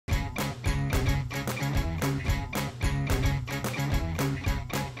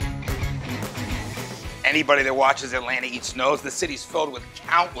Anybody that watches Atlanta Eats knows the city's filled with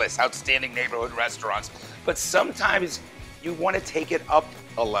countless outstanding neighborhood restaurants, but sometimes you want to take it up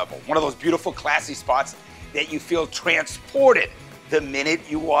a level. One of those beautiful, classy spots that you feel transported the minute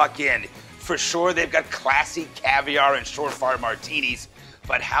you walk in. For sure, they've got classy caviar and shore-fire martinis,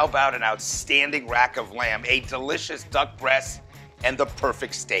 but how about an outstanding rack of lamb, a delicious duck breast, and the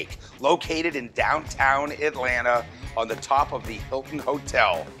perfect steak? Located in downtown Atlanta on the top of the Hilton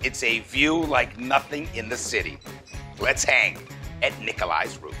Hotel, it's a view like nothing in the city. Let's hang at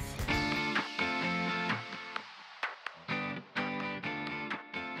Nikolai's roof.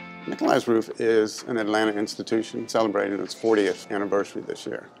 Nikolai's Roof is an Atlanta institution celebrating its 40th anniversary this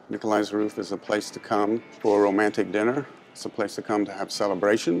year. Nikolai's Roof is a place to come for a romantic dinner. It's a place to come to have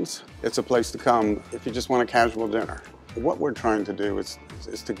celebrations. It's a place to come if you just want a casual dinner. What we're trying to do is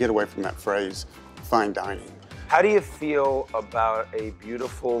to get away from that phrase, fine dining. How do you feel about a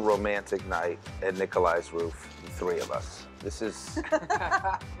beautiful romantic night at Nikolai's Roof, the three of us? This is...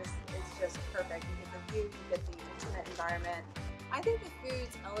 It's just perfect. You get the view, you get the intimate environment. I think the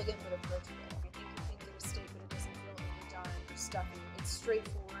food's elegant but approachable. I think you can get a steak, but it doesn't feel overdone or stuffy. It's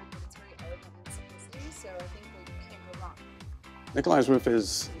straightforward, but it's very elegant in simplicity, so I think that you can't go wrong. Nikolai's Roof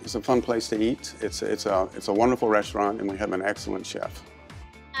is a fun place to eat. It's a wonderful restaurant, and we have an excellent chef.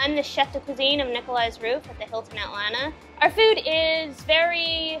 I'm the chef de cuisine of Nikolai's Roof at the Hilton Atlanta. Our food is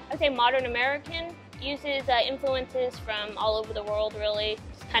very, I'd say, modern American. Uses influences from all over the world, really.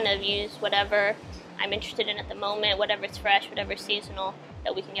 Just kind of use whatever I'm interested in at the moment, whatever's fresh, whatever's seasonal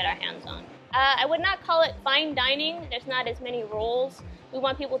that we can get our hands on. I would not call it fine dining. There's not as many rules. We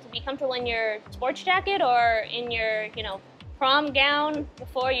want people to be comfortable in your sports jacket or in your, prom gown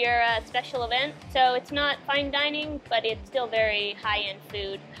before your special event. So it's not fine dining, but it's still very high-end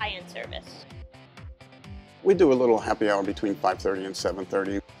food, high-end service. We do a little happy hour between 5:30 and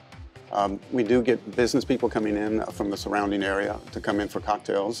 7:30. We do get business people coming in from the surrounding area to come in for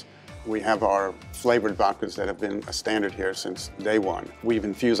cocktails. We have our flavored vodkas that have been a standard here since day one. We've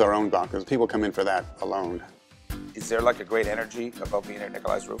infused our own vodkas. People come in for that alone. Is there like a great energy about being at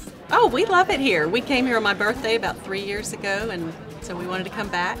Nikolai's Roof? Oh, we love it here. We came here on my birthday about 3 years ago, and so we wanted to come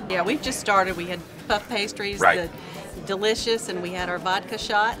back. Yeah, we've just started. We had puff pastries, Right. delicious, and we had our vodka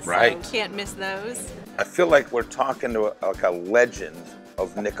shots. Right. So can't miss those. I feel like we're talking to a legend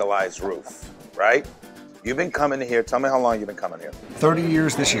of Nikolai's Roof, right? You've been coming here. Tell me how long you've been coming here. 30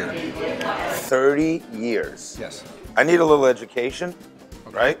 years this year. 30 years. Yes. I need a little education,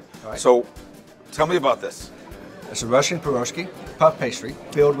 right? All right. So tell me about this. It's a Russian pierogi, puff pastry,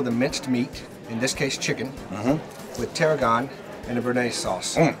 filled with a minced meat, in this case chicken, with tarragon and a béarnaise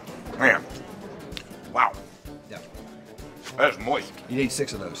sauce. Man, wow. Yeah. That is moist. You need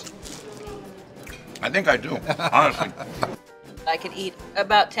 6 of those. I think I do, honestly. I could eat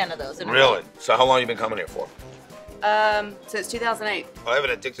about 10 of those in a Really? So how long have you been coming here for? Since 2008. I have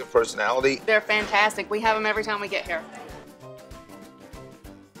an addictive personality. They're fantastic. We have them every time we get here.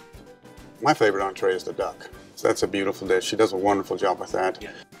 My favorite entree is the duck. So that's a beautiful dish. She does a wonderful job with that.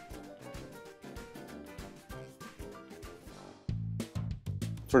 Yeah.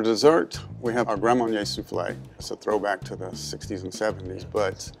 For dessert, we have our Grand Marnier souffle. It's a throwback to the 60s and 70s,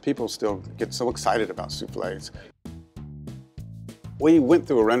 but people still get so excited about soufflés. We went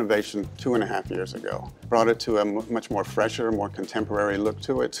through a renovation 2.5 years ago. Brought it to a much more fresher, more contemporary look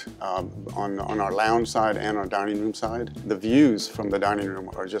to it on our lounge side and our dining room side. The views from the dining room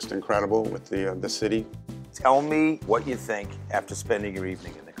are just incredible with the city. Tell me what you think after spending your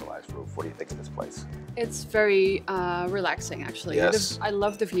evening at Nikolai's Roof. What do you think of this place? It's very relaxing, actually. Yes. I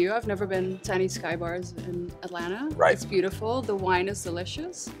love the view. I've never been to any sky bars in Atlanta. Right. It's beautiful. The wine is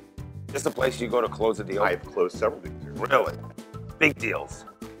delicious. This is a place you go to close a deal? I've closed several deals here. Really? Big deals.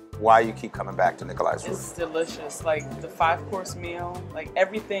 Why you keep coming back to Nikolai's Roof? It's delicious. Like the 5-course meal, like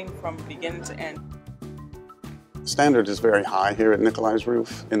everything from beginning to end. Standard is very high here at Nikolai's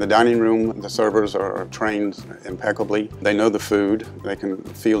Roof. In the dining room, the servers are trained impeccably. They know the food. They can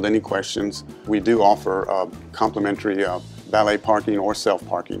field any questions. We do offer complimentary valet parking or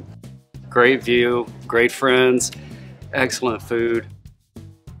self-parking. Great view, great friends, excellent food.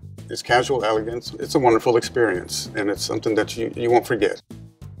 It's casual elegance. It's a wonderful experience, and it's something that you won't forget.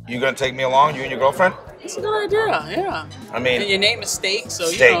 You gonna take me along, you and your girlfriend? It's a good idea, yeah. I mean, And your name is Steak, so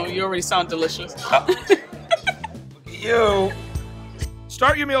Steak. you already sound delicious. You.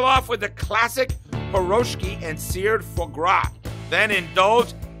 Start your meal off with the classic pierogi and seared foie gras. Then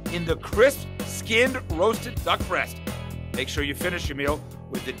indulge in the crisp, skinned, roasted duck breast. Make sure you finish your meal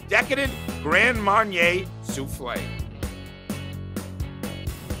with the decadent Grand Marnier souffle.